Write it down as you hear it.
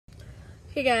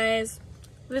Hey guys,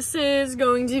 this is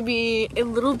going to be a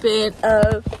little bit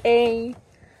of a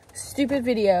stupid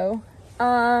video.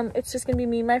 It's just gonna be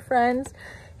me and my friends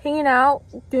hanging out,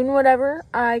 doing whatever.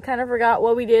 I kind of forgot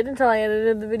what we did until I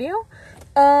edited the video.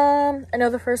 I know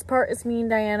the first part is me and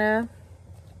Diana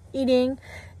eating,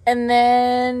 and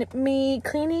then me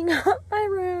cleaning up my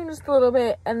room just a little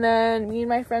bit, and then me and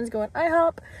my friends going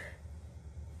IHOP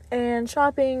and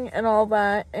shopping and all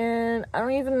that, and I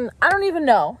don't even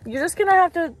know. You're just gonna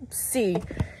have to see.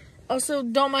 Also,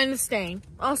 don't mind the stain.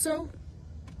 Also,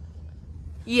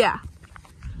 yeah.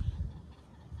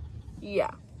 Okay.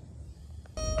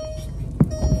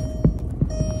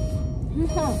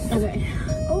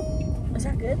 Oh, is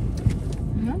that good?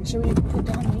 Mm-hmm. Should we put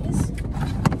down these?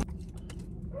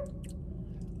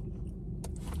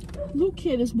 Little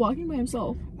kid is walking by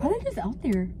himself. Why are they just out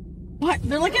there? What?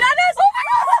 They're looking at us! Oh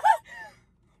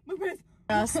my god!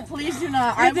 Yes, please do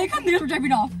not. I think I'm we're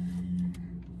driving off.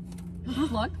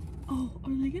 Look. Oh,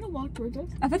 are they gonna walk towards us?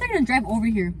 I thought they're gonna drive over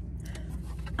here.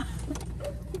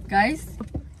 Guys.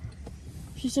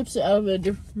 She steps out of a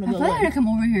different. I thought they're gonna come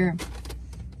over here.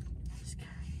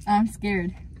 I'm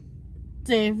scared.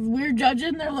 Dave, we're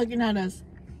judging, they're looking at us.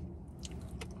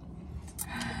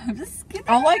 I'm just scared.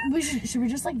 I like, should we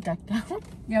just like duck down?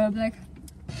 Yeah, we'll be like.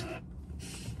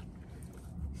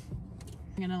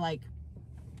 I'm gonna like.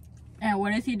 And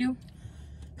what does he do?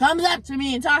 Comes up to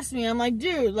me and talks to me. I'm like,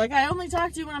 dude, like I only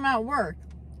talk to you when I'm at work.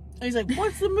 And he's like,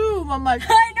 what's the move? I'm like,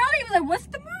 I know, he was like, what's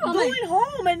the move? I'm going like,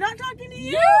 home and not talking to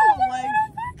you. Yeah,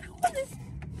 like,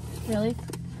 really?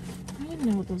 I didn't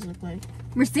know what those look like.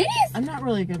 Mercedes? I'm not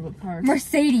really good with cars.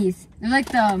 Mercedes. They're like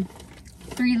the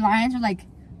 3 lines, or like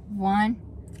 1.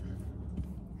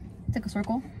 It's like a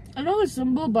circle. I know the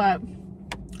symbol, but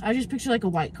I just picture like a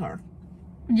white car.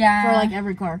 Yeah. For like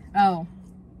every car. Oh.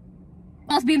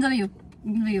 Oh, it's BMW.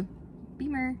 BMW.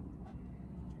 Beamer.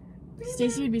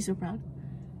 Stacy would be so proud.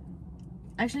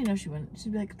 Actually, no, she wouldn't.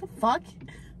 She'd be like, what the fuck?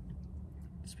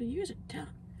 Just be use it down.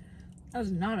 That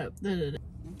was not a.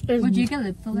 Would you get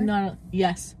lip filler? Not a,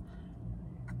 yes.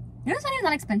 You know something's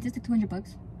not expensive, it's like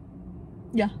 $200.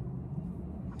 Yeah.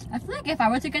 I feel like if I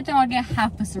were to get them, I'd get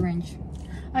half a syringe.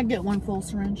 I'd get 1 full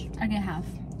syringe. I'd get half.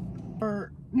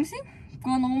 Or let me see.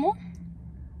 Go normal.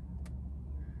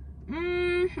 I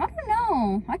don't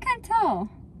know. I can't tell.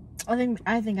 I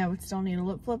think I would still need a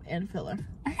lip flip and filler.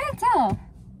 I can't tell.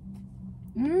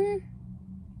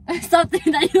 Stop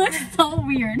doing that. You look so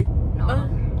weird. No.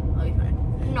 I'll be fine.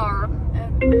 No.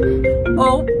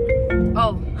 Oh.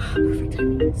 Oh. Perfect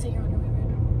timing. Say you're on your way right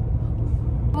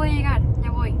now. Boy, you got it.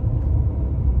 Yeah, boy.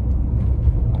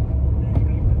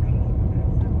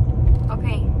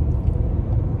 Okay.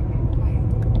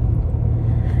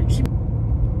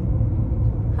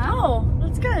 Oh,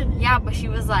 that's good. Yeah, but she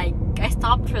was like, I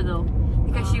stopped her though.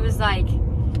 Because she was like, she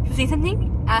was saying something,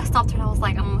 and I stopped her and I was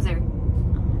like, I'm almost there.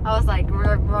 I was like,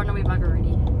 we're on our way back already.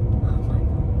 Oh my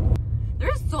god.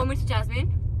 There's so mean to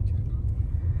Jasmine.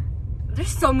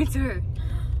 There's so mean to her.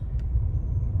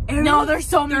 No, there's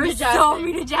so mean to Jasmine. There's so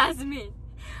mean to Jasmine.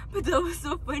 But that was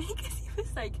so funny because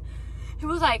he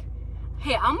was like,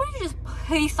 hey, I'm gonna just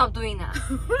please stop doing that.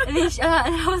 And then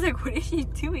and I was like, what is she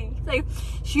doing? He's like,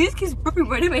 she just keeps burping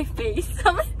right in my face.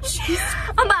 I was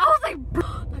like, bro.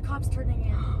 The cop's turning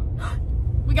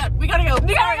in. We gotta go. We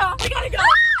gotta go.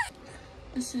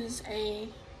 This is a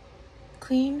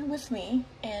clean with me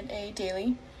and a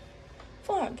daily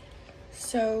vlog.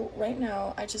 So right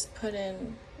now I just put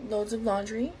in loads of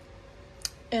laundry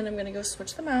and I'm gonna go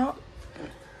switch them out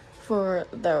for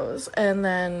those, and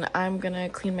then I'm gonna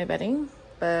clean my bedding,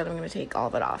 but I'm gonna take all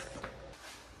of it off.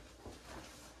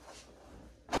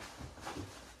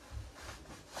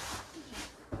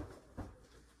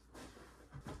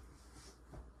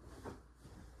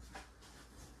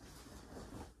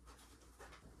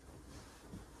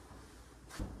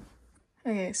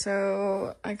 Okay,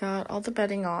 so I got all the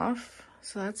bedding off,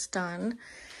 so that's done.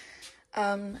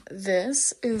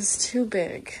 This is too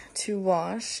big to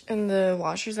wash in the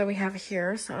washers that we have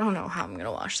here, so I don't know how I'm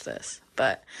gonna wash this,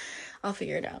 but I'll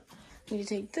figure it out. I need to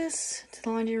take this to the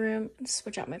laundry room and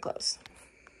switch out my clothes.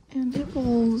 And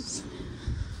nipples.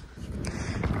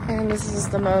 And this is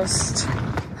the most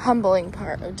humbling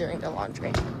part of doing the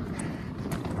laundry.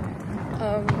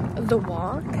 The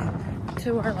walk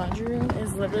to our laundry room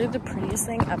is literally the prettiest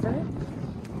thing ever.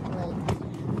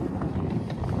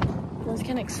 Like, I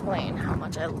can't explain how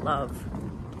much I love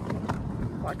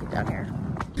walking down here.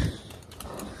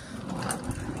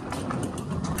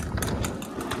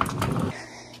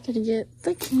 Gotta get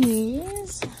the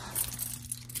keys.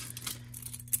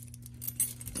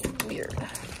 Weird.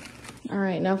 All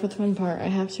right, now for the fun part. I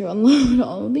have to unload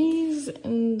all of these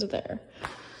and there.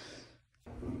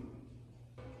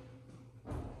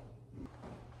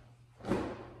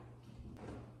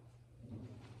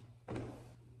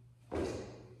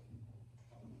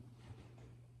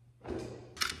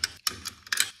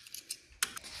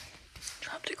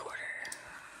 Dropped a quarter.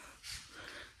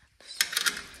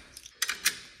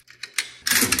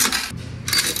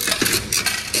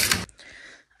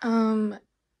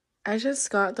 I just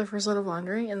got the first load of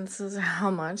laundry, and this is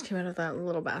how much came out of that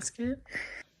little basket.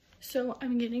 So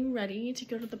I'm getting ready to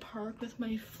go to the park with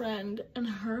my friend and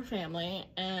her family,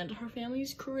 and her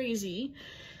family's crazy.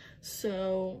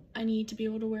 So I need to be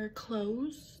able to wear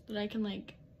clothes that I can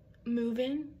like move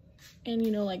in and,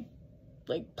 you know, like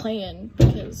play in,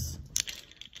 because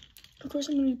of course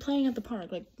I'm gonna be playing at the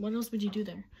park. Like, what else would you do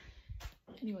there?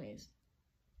 Anyways,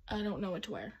 I don't know what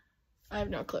to wear. I have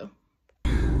no clue.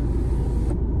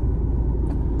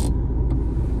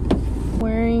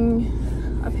 Wearing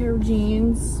a pair of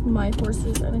jeans, my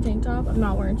forces, and a tank top. I'm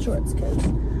not wearing shorts because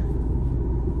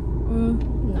no.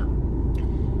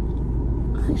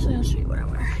 Actually, I'll show you what I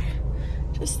wear.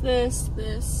 Just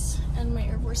this, and my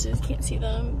Air Forces. Can't see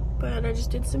them, but I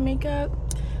just did some makeup.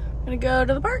 I'm gonna go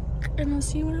to the park and I'll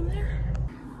see you when I'm there.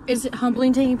 Is it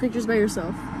humbling taking pictures by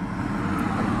yourself?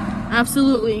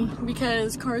 Absolutely,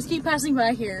 because cars keep passing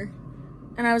by here,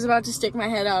 and I was about to stick my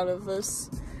head out of this,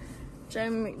 which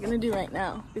I'm gonna do right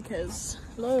now because,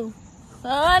 hello,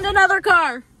 and another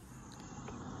car.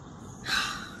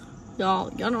 Y'all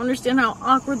don't understand how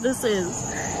awkward this is.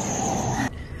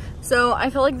 So I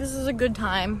feel like this is a good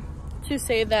time to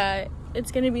say that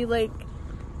it's gonna be like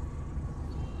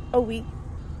a week.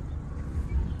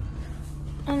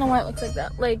 I don't know why it looks like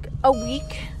that. Like a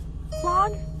week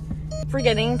vlog.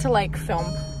 Forgetting to like film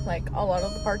like a lot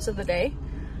of the parts of the day.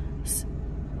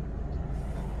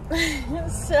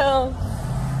 So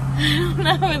I don't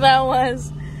know who that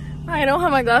was. I don't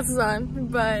have my glasses on,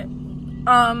 but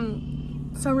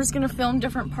so I'm just gonna film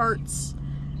different parts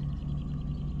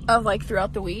of like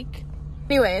throughout the week.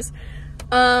 Anyways,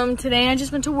 today I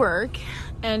just went to work,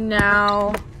 and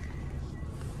now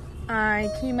I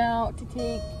came out to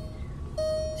take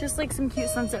just like some cute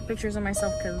sunset pictures of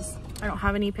myself because I don't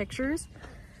have any pictures.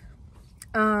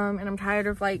 And I'm tired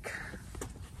of like,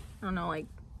 I don't know, like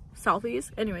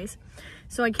selfies. Anyways,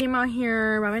 so I came out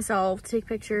here by myself to take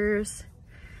pictures.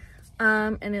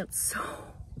 And it's so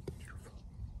beautiful.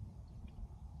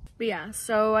 But yeah,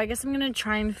 so I guess I'm gonna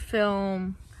try and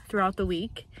film throughout the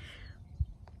week.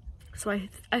 So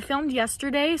I filmed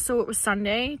yesterday, so it was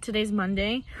Sunday. Today's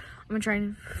Monday. I'm gonna try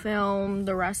and film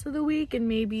the rest of the week and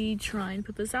maybe try and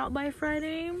put this out by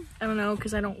Friday. I don't know,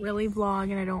 because I don't really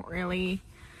vlog and I don't really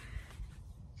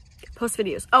post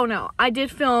videos. Oh no, I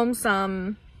did film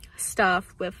some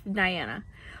stuff with Diana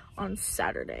on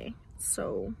Saturday.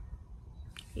 So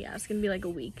yeah, it's gonna be like a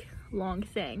week long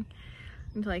thing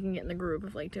until I can get in the groove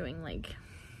of like doing like,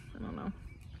 I don't know.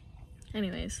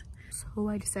 Anyways, so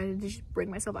I decided to just bring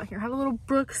myself out here, have a little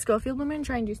Brooke Schofield moment,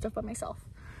 try and do stuff by myself.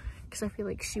 Because I feel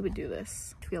like she would do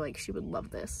this. I feel like she would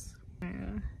love this.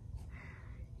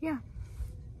 Yeah.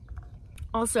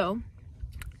 Also,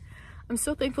 I'm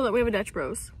so thankful that we have a Dutch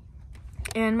Bros.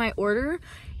 And my order,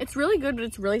 it's really good, but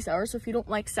it's really sour. So if you don't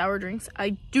like sour drinks,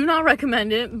 I do not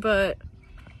recommend it, but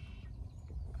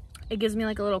it gives me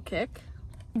like a little kick.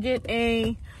 Get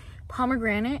a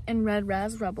pomegranate and red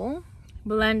ras rebel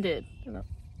blended.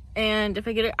 And if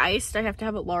I get it iced, I have to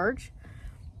have it large,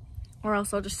 or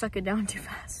else I'll just suck it down too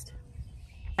fast.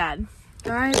 Bad.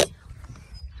 Guys,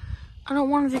 I don't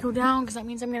want it to go down because that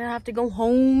means I'm gonna have to go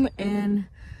home and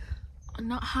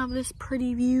not have this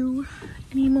pretty view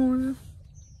anymore.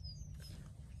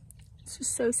 It's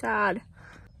just so sad.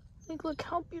 Like, look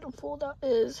how beautiful that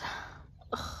is.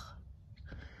 Ugh.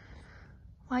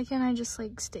 Why can't I just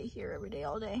like stay here every day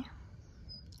all day?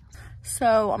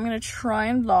 So I'm gonna try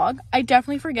and vlog. I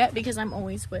definitely forget because I'm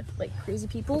always with like crazy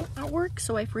people at work,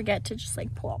 so I forget to just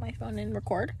like pull out my phone and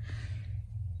record.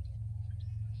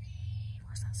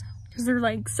 What's that sound? Because they're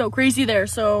like so crazy there,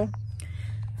 so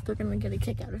they're gonna get a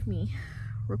kick out of me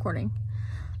recording.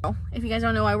 Oh, if you guys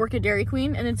don't know, I work at Dairy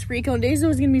Queen and it's free cone days, so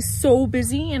it's gonna be so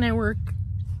busy and I work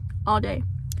all day.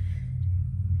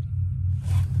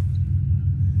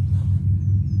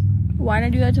 Why did I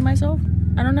do that to myself?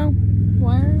 I don't know.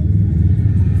 Why?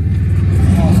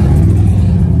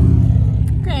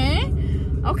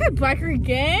 Okay, biker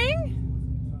gang.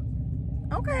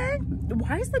 Okay.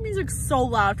 Why is the music so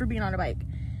loud for being on a bike?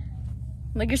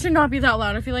 Like, it should not be that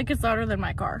loud. I feel like it's louder than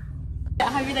my car.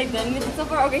 Have you like done with it so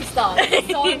far? Okay, stop. It's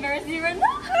so embarrassing right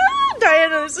now.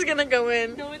 Diana, this is gonna go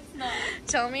in. No, it's not.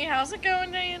 Tell me, how's it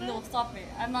going, Diana? No, stop it.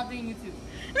 I'm not doing YouTube.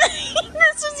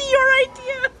 This was your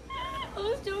idea.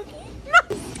 was joking.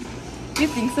 You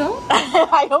think so?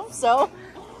 I hope so.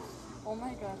 Oh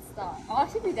my god, stop. I'll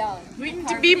actually be down. We need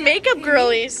to be makeup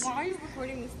girlies. Why are you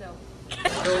recording this though?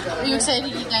 Are you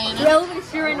excited to eat Diana? Yeah, I'm gonna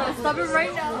shoot right now. Stop it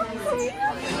right now.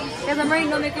 Guys, I'm wearing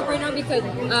no makeup right now because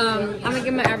I'm gonna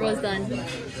get my eyebrows done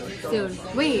soon.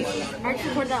 Wait, I actually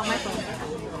recorded that on my phone.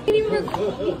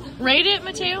 Rate it,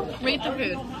 Mateo. Rate the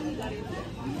food.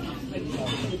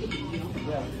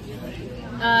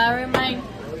 Rate mine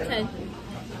 10.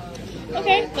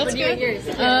 Okay, that's What do you rate good.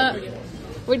 yours?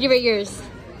 What do you rate yours?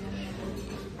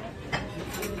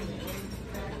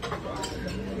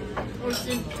 Or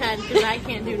 10, because I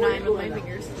can't do 9 with my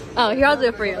fingers. Oh, here, I'll do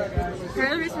it for you.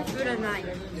 Here, rate some food at 9.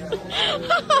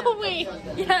 Oh, wait.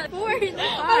 Yeah, 4 is 5.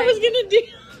 I was gonna do.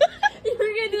 You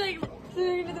were gonna do like, so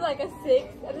you're gonna do like a 6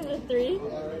 and then a 3?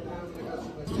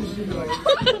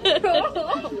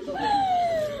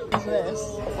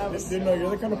 This. Dude, no, you're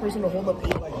the kind of person to hold up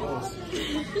 8 like this.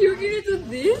 You were gonna do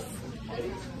this?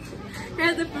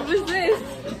 Yeah, the food was this.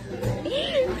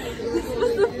 This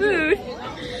was the food.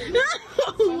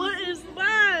 What is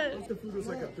that? The food was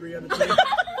like a 3 out of 10.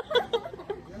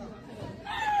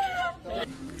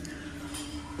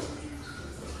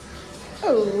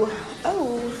 Oh.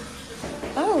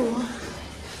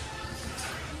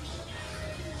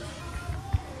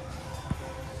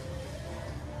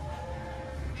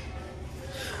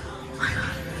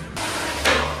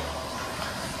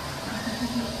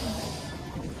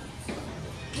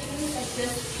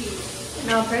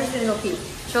 No, first gonna go pee.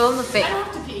 Show them the face. I don't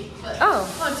have to pee. But Oh.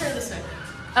 Come on, turn this way.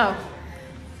 Oh.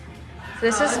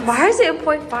 This is, why is it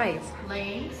 0.5?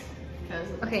 Leggings.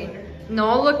 Okay.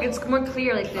 No, look, it's more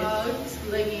clear like this.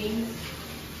 Uggs, leggings.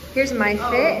 Here's my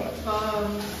fit.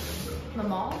 The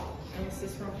mall. And this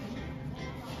is from.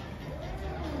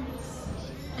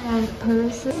 And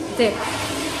purses. Dick.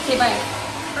 Okay, bye.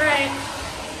 Alright.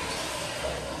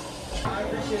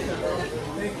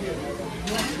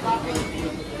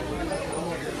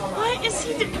 What is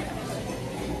he doing?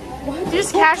 What?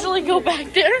 Just casually go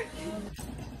back there?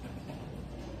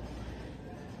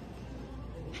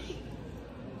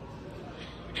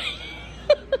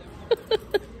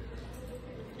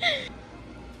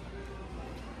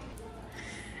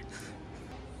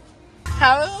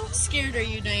 How scared are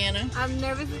you, Diana? I'm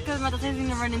nervous because my daughter's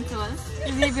gonna run into us.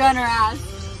 She's gonna be on her ass.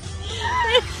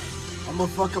 I'm gonna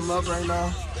fuck him up right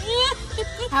now.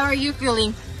 How are you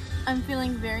feeling? I'm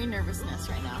feeling very nervousness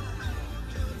right now.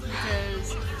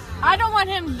 Because I don't want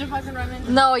him to fucking run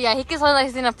into. No, yeah, he can sound like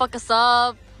he's gonna fuck us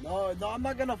up. No, I'm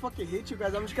not gonna fucking hit you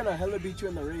guys. I'm just gonna hella beat you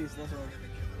in the race. That's all.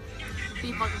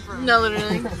 Be fucking for real. No,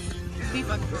 literally. Be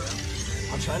fucking for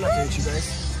real. I'll try not to hit you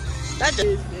guys. That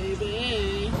does.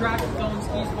 Baby. Track, film,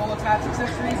 skis, ball attach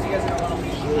accessories. You guys know what I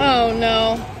mean. Oh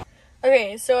no.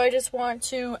 Okay, so I just want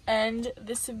to end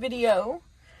this video.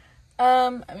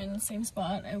 I'm in the same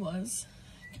spot I was.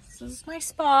 This is my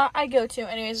spot I go to.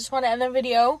 Anyways, just want to end the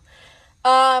video.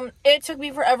 It took me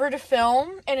forever to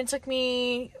film, and it took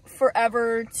me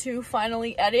forever to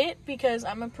finally edit because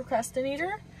I'm a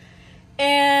procrastinator.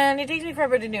 And it takes me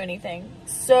forever to do anything.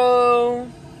 So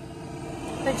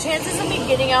the chances of me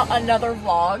getting out another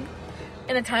vlog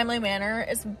in a timely manner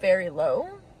is very low.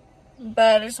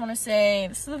 But I just want to say,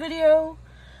 this is the video.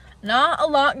 Not a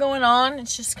lot going on.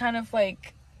 It's just kind of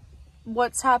like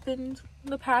what's happened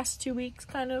the past 2 weeks,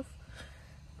 kind of.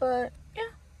 But